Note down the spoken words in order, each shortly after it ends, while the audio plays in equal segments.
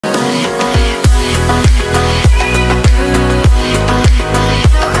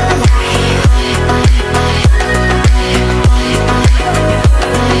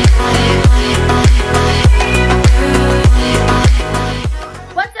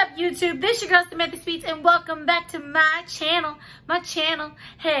YouTube? This your girl Samantha Sweets, and welcome back to my channel.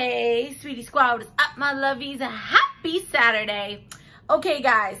 Hey, sweetie squad, what is up, my lovies? Happy Saturday. Okay,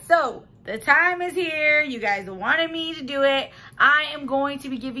 guys, so the time is here. You guys wanted me to do it. I am going to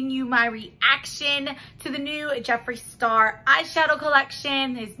be giving you my reaction to the new Jeffree Star eyeshadow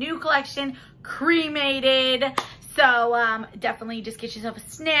collection, his new collection, Cremated. So definitely just get yourself a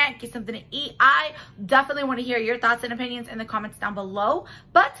snack, get something to eat. I definitely want to hear your thoughts and opinions in the comments down below.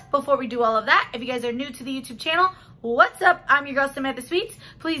 But before we do all of that, if you guys are new to the YouTube channel, what's up? I'm your girl Samantha Sweets.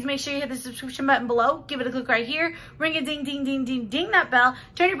 Please make sure you hit the subscription button below. Give it a click right here. Ring a ding, ding, ding, ding, ding that bell.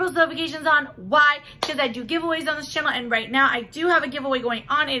 Turn your post notifications on. Why? Because I do giveaways on this channel, and right now I do have a giveaway going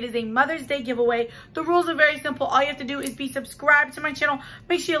on. It is a Mother's Day giveaway. The rules are very simple. All you have to do is be subscribed to my channel.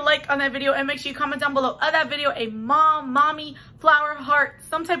 Make sure you like on that video, and make sure you comment down below of that video a mommy, flower, heart,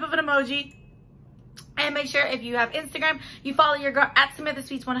 some type of an emoji. And make sure if you have Instagram, you follow your girl at Samantha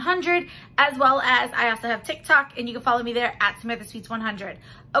Sweets 100, as well as I also have TikTok, and you can follow me there at Samantha Sweets 100.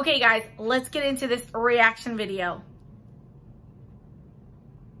 Okay, guys, let's get into this reaction video.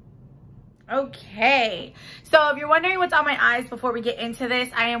 Okay, so if you're wondering what's on my eyes before we get into this,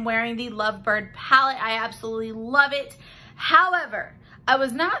 I am wearing the Lovebird palette. I absolutely love it. However, I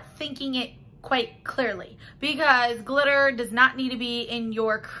was not thinking it quite clearly because glitter does not need to be in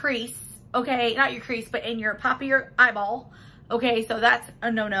your crease. Okay, not your crease, but in your pop of your eyeball. Okay, so that's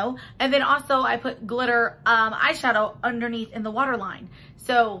a no-no. And then also I put glitter eyeshadow underneath in the waterline.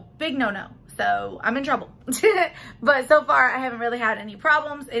 So big no-no. So I'm in trouble. But so far I haven't really had any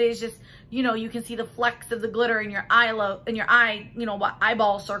problems. It is just, you know, you can see the flecks of the glitter in your eyeball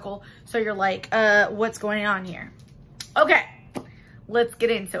circle. So you're like, what's going on here? Okay, let's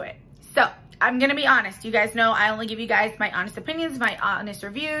get into it. So I'm gonna be honest. You guys know I only give you guys my honest opinions, my honest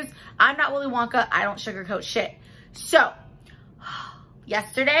reviews. I'm not Willy Wonka. I don't sugarcoat shit. So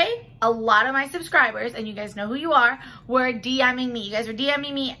yesterday, a lot of my subscribers, and you guys know who you are, were DMing me. You guys were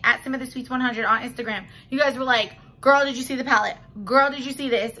DMing me at Samantha Sweets 100 on Instagram. You guys were like, girl, did you see the palette? Girl, did you see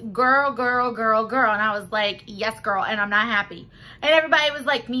this? Girl. And I was like, yes, girl, and I'm not happy. And everybody was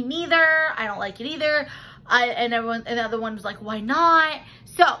like, me neither. I don't like it either. And the other one was like, why not?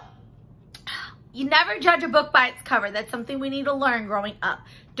 So you never judge a book by its cover. That's something we need to learn growing up.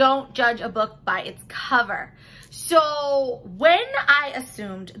 Don't judge a book by its cover. So when I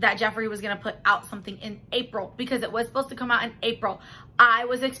assumed that Jeffree was going to put out something in April, because it was supposed to come out in April,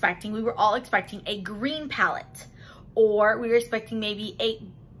 we were all expecting a green palette, or we were expecting maybe a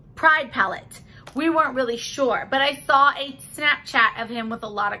Pride palette. We weren't really sure, but I saw a Snapchat of him with a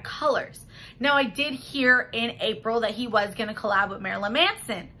lot of colors. Now, I did hear in April that he was going to collab with Marilyn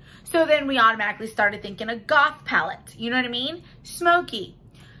Manson. So then we automatically started thinking a goth palette. You know what I mean? Smoky.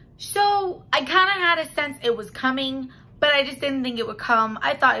 So I kind of had a sense it was coming, but I just didn't think it would come.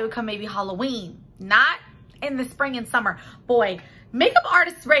 I thought it would come maybe Halloween, not in the spring and summer. Boy, makeup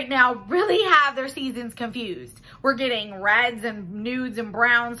artists right now really have their seasons confused. We're getting reds and nudes and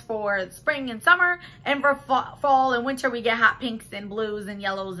browns for spring and summer, and for fall and winter we get hot pinks and blues and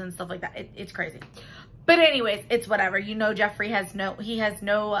yellows and stuff like that. It's crazy. But anyways, it's whatever. You know, Jeffree has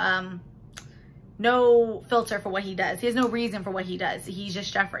no filter for what he does. He has no reason for what he does. He's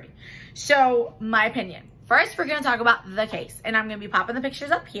just Jeffree. So my opinion. First, we're going to talk about the case, and I'm going to be popping the pictures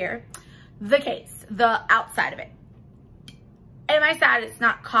up here. The case, the outside of it. Am I sad it's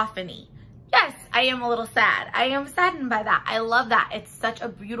not coffin-y? Yes, I am a little sad. I am saddened by that. I love that. It's such a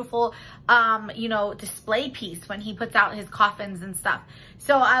beautiful, you know, display piece when he puts out his coffins and stuff.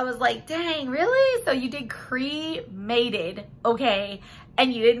 So I was like, dang, really? So you did cremated, okay,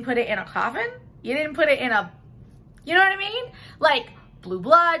 and you didn't put it in a coffin? You didn't put it in a, you know what I mean? Like blue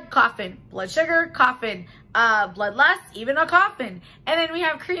blood, coffin, blood sugar, coffin, bloodlust, even a coffin. And then we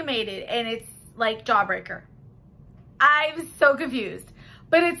have cremated, and it's like jawbreaker. I'm so confused.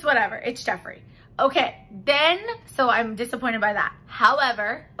 But it's whatever. It's Jeffree. Okay, then, so I'm disappointed by that.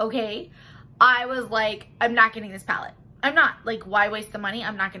 However, okay, I was like, I'm not getting this palette. I'm not. Like, why waste the money?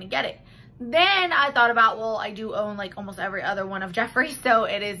 I'm not going to get it. Then I thought about, well, I do own like almost every other one of Jeffree, so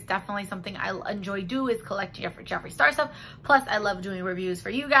it is definitely something I enjoy is collect Jeffree Star stuff. Plus, I love doing reviews for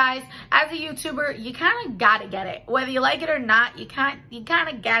you guys. As a YouTuber, you kind of got to get it. Whether you like it or not, you kind of got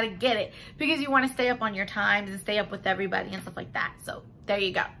to get it because you want to stay up on your times and stay up with everybody and stuff like that. So there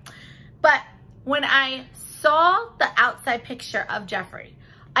you go. But when I saw the outside picture of Jeffree,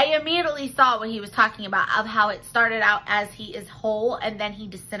 I immediately saw what he was talking about, of how it started out as he is whole and then he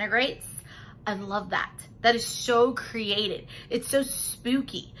disintegrates. I love that. That is so creative. It's so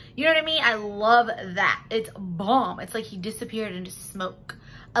spooky. You know what I mean? I love that. It's bomb. It's like he disappeared into smoke.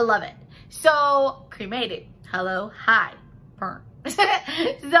 I love it. So, cremated. Hello, hi, burn. So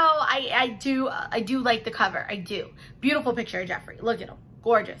I do like the cover. I do. Beautiful picture of Jeffree. Look at him.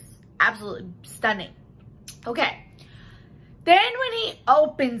 Gorgeous. Absolutely stunning. Okay. Then when he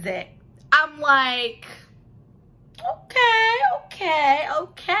opens it, I'm like,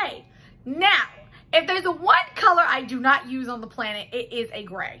 okay. Now, if there's a one color I do not use on the planet, it is a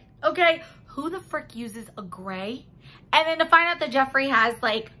gray. Okay? Who the frick uses a gray? And then to find out that Jeffree has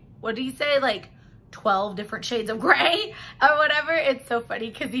like, what did he say? Like 12 different shades of gray or whatever. It's so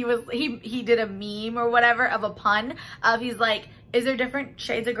funny because he did a meme or whatever of a pun of, he's like, is there different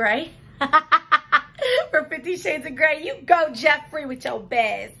shades of gray? For 50 Shades of Grey, you go Jeffree with your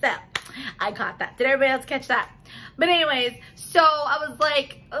best. So I caught that. Did everybody else catch that? But anyways, so I was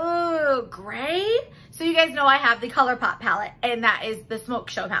like, oh, gray? So you guys know I have the Colourpop palette, and that is the Smoke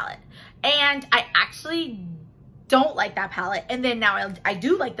Show palette. And I actually don't like that palette, and then now I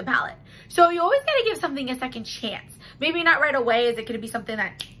do like the palette. So you always gotta give something a second chance. Maybe not right away. Is it gonna be something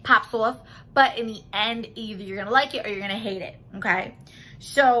that pops off? But in the end, either you're gonna like it or you're gonna hate it, okay?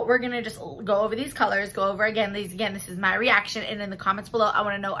 So we're gonna just go over these colors, go over again, this is my reaction, and in the comments below, I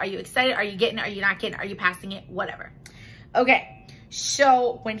wanna know, are you excited? Are you getting it? Are you not getting it? Are you passing it? Whatever. Okay,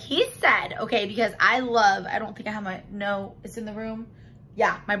 so when he said, okay, because I don't think I have my, no, it's in the room.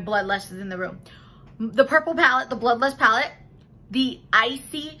 Yeah, my Bloodlust is in the room. The purple palette, the Bloodlust palette, the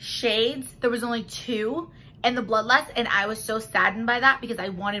icy shades, there was only 2, and the Bloodlust, and I was so saddened by that because I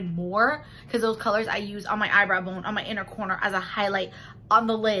wanted more, because those colors I use on my eyebrow bone, on my inner corner as a highlight, on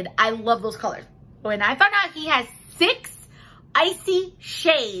the lid. I love those colors. When I found out he has 6 icy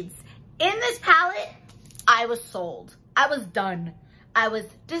shades in this palette, I was sold. I was done. I was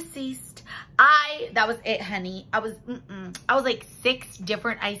deceased. That was it, honey. I was like 6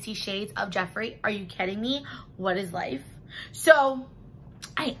 different icy shades of Jeffree. Are you kidding me? What is life? So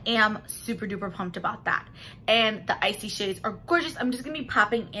I am super duper pumped about that. And the icy shades are gorgeous. I'm just gonna be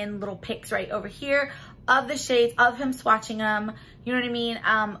popping in little pics right over here of the shades, of him swatching them. You know what I mean?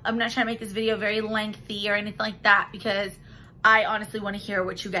 I'm not trying to make this video very lengthy or anything like that because I honestly want to hear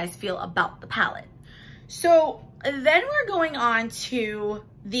what you guys feel about the palette. So then we're going on to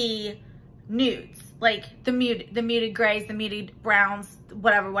the nudes, like the muted grays, the muted browns,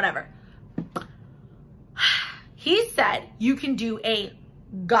 whatever. He said you can do a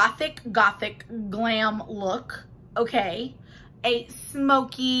gothic glam look, okay? A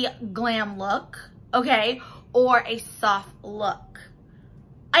smoky glam look, okay? Or a soft look.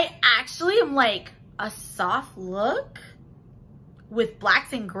 I actually am like, a soft look with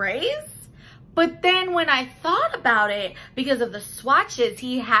blacks and grays? But then when I thought about it, because of the swatches,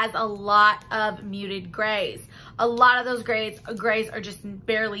 he has a lot of muted grays. A lot of those grays are just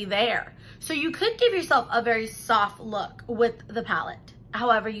barely there. So you could give yourself a very soft look with the palette,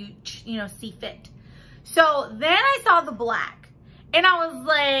 however you see fit. So then I saw the black. And I was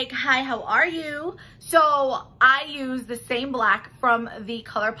like, hi, how are you? So I use the same black from the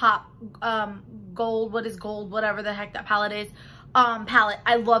Colourpop gold, what is gold, whatever the heck that palette is, palette.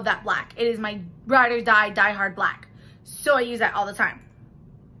 I love that black. It is my ride or die hard black. So I use that all the time.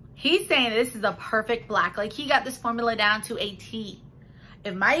 He's saying this is a perfect black. Like, he got this formula down to a T.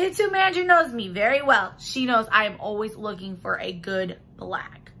 If my YouTube manager knows me very well, she knows I am always looking for a good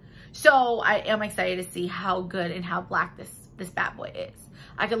black. So I am excited to see how good and how black this bad boy is.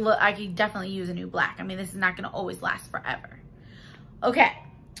 I could definitely use a new black. I mean, this is not gonna always last forever. Okay,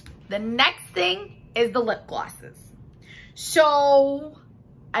 the next thing is the lip glosses. So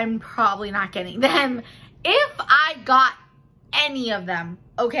I'm probably not getting them. If I got any of them,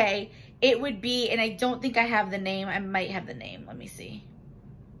 okay, it would be, and I don't think I have the name. I might have the name. Let me see.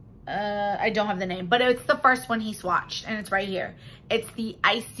 I don't have the name, but it's the first one he swatched, and it's right here. It's the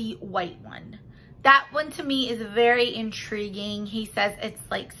icy white one. That one to me is very intriguing. He says it's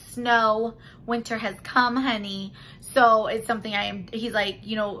like snow, winter has come, honey. So it's something he's like,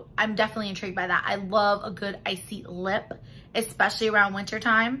 I'm definitely intrigued by that. I love a good icy lip, especially around winter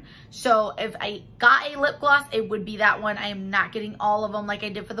time. So if I got a lip gloss, it would be that one. I am not getting all of them like I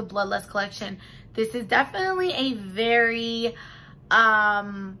did for the Bloodlust collection. This is definitely a very,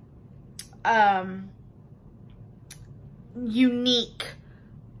 unique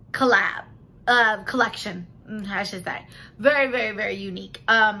collection, I should say. Very unique.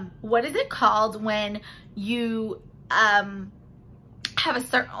 What is it called when you have a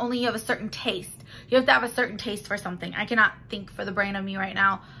certain taste? You have to have a certain taste for something. I cannot think for the brain of me right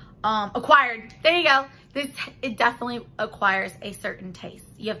now. Acquired. There you go. It definitely acquires a certain taste.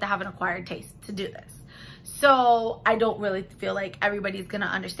 You have to have an acquired taste to do this. So I don't really feel like everybody's gonna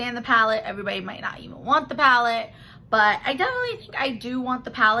understand the palette. Everybody might not even want the palette. But I definitely think I do want the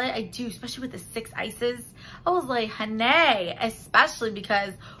palette. I do, especially with the 6 ices. I was like, honey, especially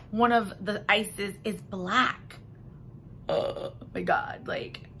because one of the ices is black. Oh my God,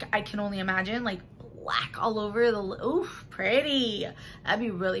 like I can only imagine like black all over the, oof, pretty. That'd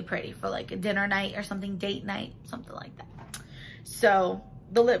be really pretty for like a dinner night or something, date night, something like that. So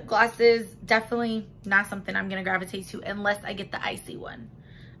the lip glosses, definitely not something I'm gonna gravitate to unless I get the icy one.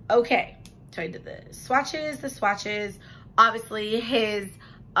 Okay, so I did the swatches, obviously his,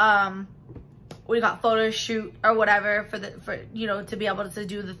 we got photo shoot or whatever for you know, to be able to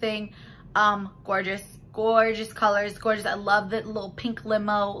do the thing. Gorgeous colors, gorgeous. I love the little pink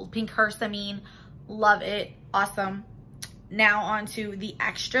limo, pink hearse, I mean, love it, awesome. Now on to the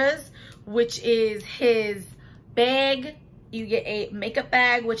extras, which is his bag. You get a makeup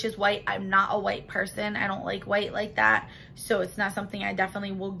bag, which is white. I'm not a white person. I don't like white like that. So it's not something I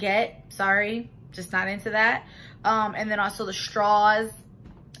definitely will get. Sorry, just not into that. And then also the straws.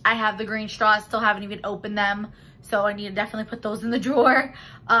 I have the green straws, still haven't even opened them. So I need to definitely put those in the drawer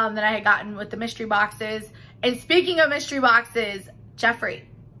that I had gotten with the mystery boxes. And speaking of mystery boxes, Jeffree,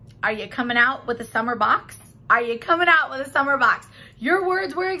 are you coming out with a summer box? Are you coming out with a summer box? Your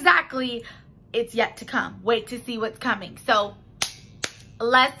words were exactly, it's yet to come. Wait to see what's coming. So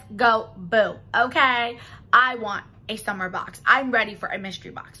let's go, boo. Okay, I want a summer box. I'm ready for a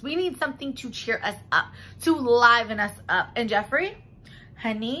mystery box. We need something to cheer us up, to liven us up. And Jeffree,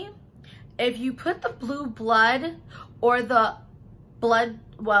 honey, if you put the blue blood or the blood,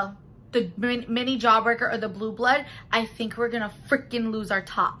 well, the mini jawbreaker or the blue blood, I think we're gonna freaking lose our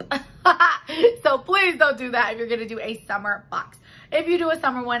top. So please don't do that if you're gonna do a summer box. If you do a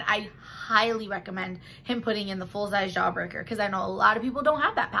summer one, I highly recommend him putting in the full-size jawbreaker because I know a lot of people don't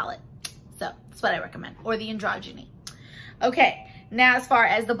have that palette. So that's what I recommend, or the androgyny. Okay, now as far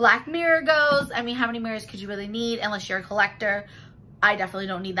as the black mirror goes, I mean, how many mirrors could you really need unless you're a collector? I definitely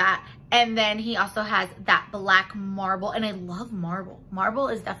don't need that. And then he also has that black marble, and I love marble. Marble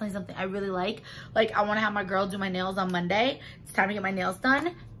is definitely something I really like. Like, I want to have my girl do my nails on Monday. It's time to get my nails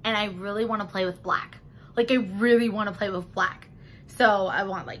done, and I really want to play with black. Like, I really want to play with black. So I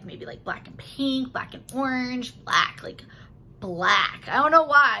want like maybe like black and pink, black and orange, black, like black. I don't know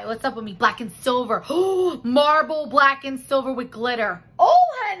why. What's up with me? Black and silver. Oh, marble, black and silver with glitter. Oh,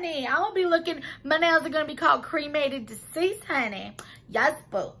 honey, I'm gonna be looking, my nails are gonna be called Cremated Deceased, honey. Yes,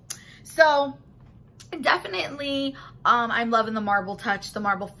 boo. So definitely, I'm loving the marble touch, the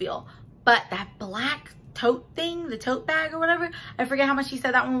marble feel. But that black tote thing, the tote bag or whatever, I forget how much he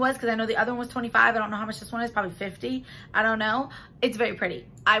said that one was because I know the other one was 25. I don't know how much this one is, probably 50. I don't know. It's very pretty.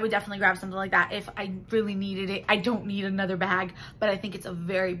 I would definitely grab something like that if I really needed it. I don't need another bag, but I think it's a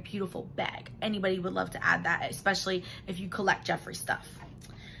very beautiful bag. Anybody would love to add that, especially if you collect Jeffree stuff.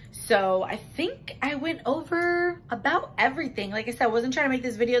 So I think I went over about everything. Like I said, I wasn't trying to make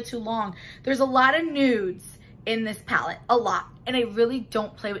this video too long. There's a lot of nudes in this palette, a lot, and I really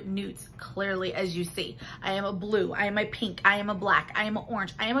don't play with nudes, clearly, as you see. I am a blue, I am a pink, I am a black, I am an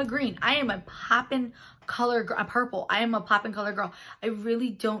orange, I am a green, I am a poppin' color, a purple, I am a poppin' color girl. I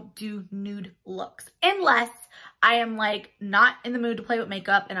really don't do nude looks unless I am like not in the mood to play with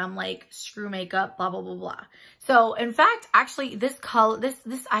makeup and I'm like, screw makeup, blah blah blah blah. So in fact, actually this color, this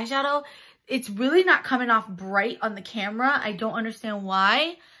eyeshadow, it's really not coming off bright on the camera. I don't understand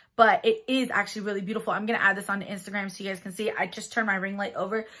why, but it is actually really beautiful. I'm going to add this onto Instagram so you guys can see it. I just turned my ring light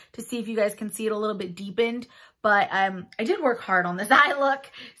over to see if you guys can see it a little bit deepened. But I did work hard on this eye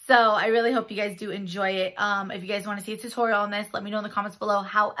look. So I really hope you guys do enjoy it. If you guys want to see a tutorial on this, let me know in the comments below.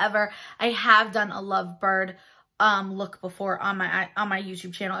 However, I have done a lovebird look before on my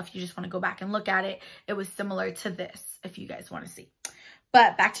YouTube channel. If you just want to go back and look at it, it was similar to this if you guys want to see.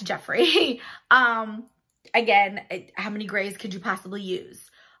 But back to Jeffree. Again, how many grays could you possibly use?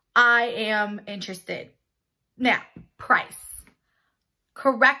 I am interested. Now, price.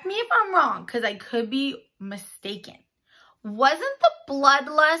 Correct me if I'm wrong, because I could be mistaken. Wasn't the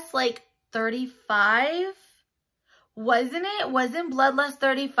Bloodlust like 35? Wasn't it? Wasn't Bloodlust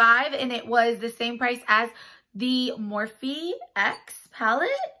 35 and it was the same price as the Morphe X palette?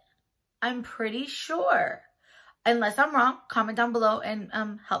 I'm pretty sure. Unless I'm wrong, comment down below and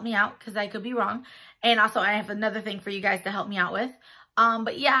help me out because I could be wrong. And also I have another thing for you guys to help me out with.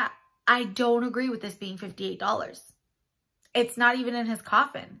 But yeah, I don't agree with this being $58. It's not even in his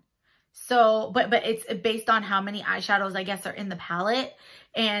coffin. So, but it's based on how many eyeshadows I guess are in the palette.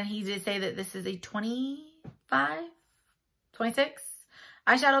 And he did say that this is a 25, 26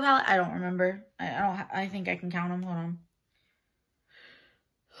 eyeshadow palette. I don't remember. I think I can count them. Hold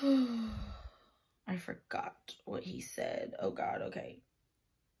on. I forgot what he said. Oh God. Okay.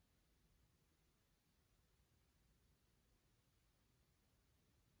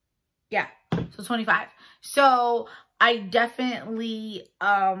 So 25. So I definitely,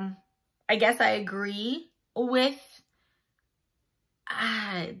 I guess I agree with,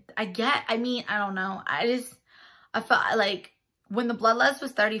 I don't know. I felt like when the bloodlust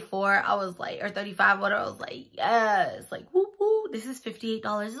was 34, I was like, or 35, whatever, I was like, yes, like, whoop, whoop, this is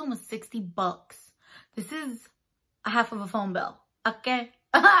 $58. This is almost 60 bucks. This is a half of a phone bill, okay?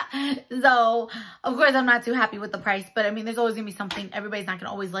 So, of course, I'm not too happy with the price, but I mean, there's always gonna be something. Everybody's not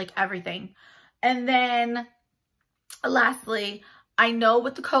gonna always like everything. And then, lastly, I know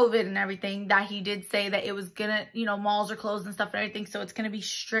with the COVID and everything that he did say that it was gonna, you know, malls are closed and stuff and everything, so it's gonna be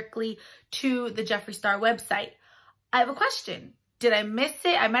strictly to the Jeffree Star website. I have a question. Did I miss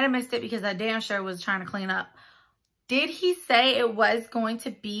it? I might have missed it because I damn sure was trying to clean up. Did he say it was going to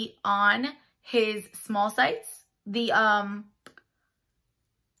be on his small sites? The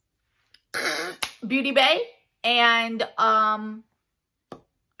Beauty Bay and I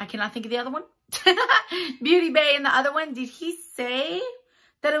cannot think of the other one. Beauty Bay and the other one. Did he say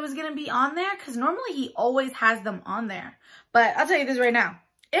that it was going to be on there? Because normally he always has them on there. But I'll tell you this right now.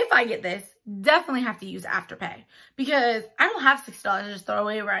 If I get this, definitely have to use Afterpay. Because I don't have $6 to just throw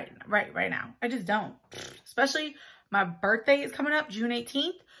away right now. I just don't. Especially my birthday is coming up June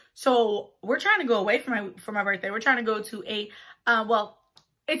 18th. So we're trying to go away for my birthday. We're trying to go to a, well,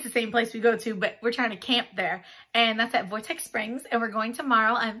 it's the same place we go to, but we're trying to camp there. And that's at Vortex Springs. And we're going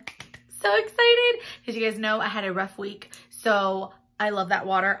tomorrow. I'm so excited because you guys know I had a rough week. So I love that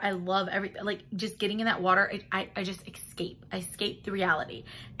water. I love everything. Like just getting in that water, I just escape. I escape the reality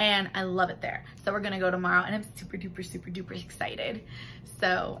and I love it there. So we're going to go tomorrow and I'm super duper excited.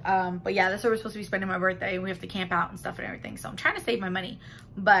 So, but yeah, that's where we're supposed to be spending my birthday. We have to camp out and stuff and everything. So I'm trying to save my money,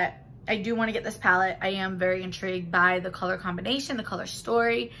 but I do want to get this palette. I am very intrigued by the color combination, the color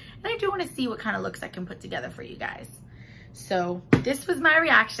story, and I do want to see what kind of looks I can put together for you guys. So this was my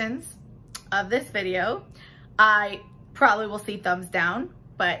reactions of this video. I probably will see thumbs down,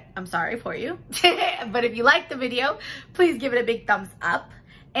 but I'm sorry for you. But if you liked the video, please give it a big thumbs up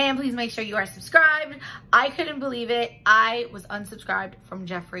and please make sure you are subscribed. I couldn't believe it. I was unsubscribed from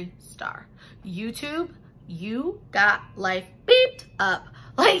Jeffree Star. YouTube, you got life beeped up.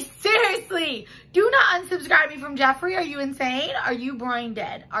 Like seriously, do not unsubscribe me from Jeffree. Are you insane? Are you brain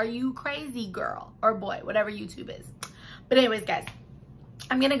dead? Are you crazy, girl or boy, whatever YouTube is? But anyways, guys,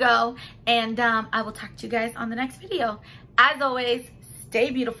 I'm gonna go and I will talk to you guys on the next video. As always, stay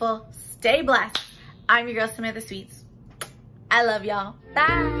beautiful, stay blessed. I'm your girl, Samantha Sweets. I love y'all.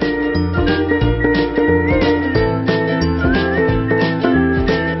 Bye.